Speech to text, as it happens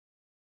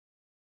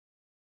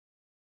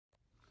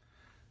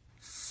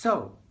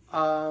So,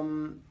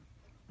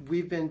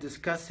 we've been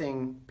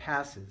discussing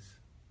passes.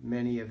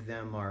 Many of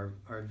them are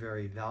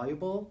very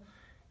valuable,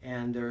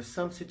 and there are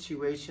some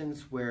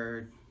situations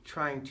where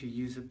trying to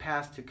use a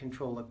pass to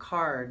control a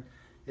card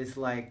is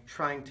like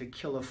trying to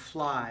kill a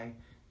fly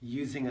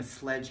using a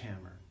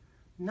sledgehammer.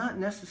 Not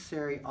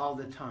necessary all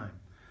the time.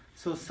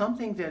 So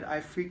something that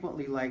I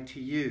frequently like to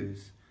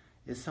use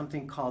is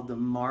something called the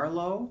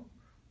Marlowe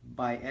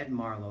by Ed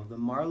Marlowe. The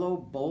Marlowe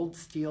Bold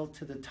Steel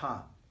to the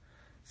Top.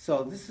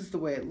 So this is the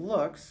way it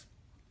looks.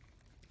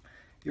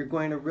 You're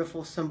going to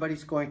riffle,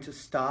 somebody's going to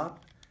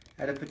stop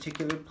at a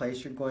particular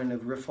place. You're going to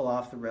riffle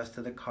off the rest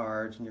of the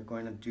cards, and you're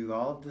going to do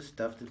all of the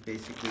stuff that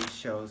basically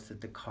shows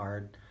that the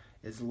card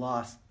is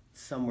lost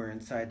somewhere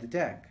inside the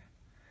deck.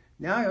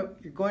 Now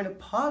you're going to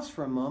pause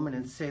for a moment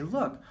and say,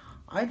 look,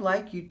 I'd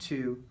like you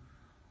to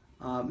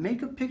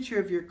make a picture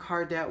of your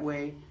card. That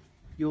way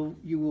you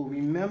will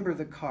remember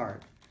the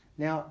card.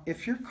 Now,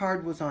 if your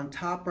card was on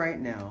top right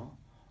now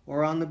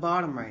or on the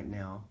bottom right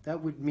now,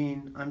 that would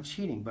mean I'm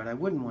cheating, but I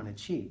wouldn't want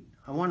to cheat.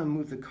 I want to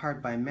move the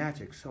card by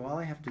magic, so all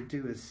I have to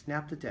do is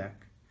snap the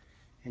deck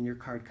and your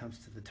card comes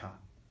to the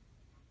top.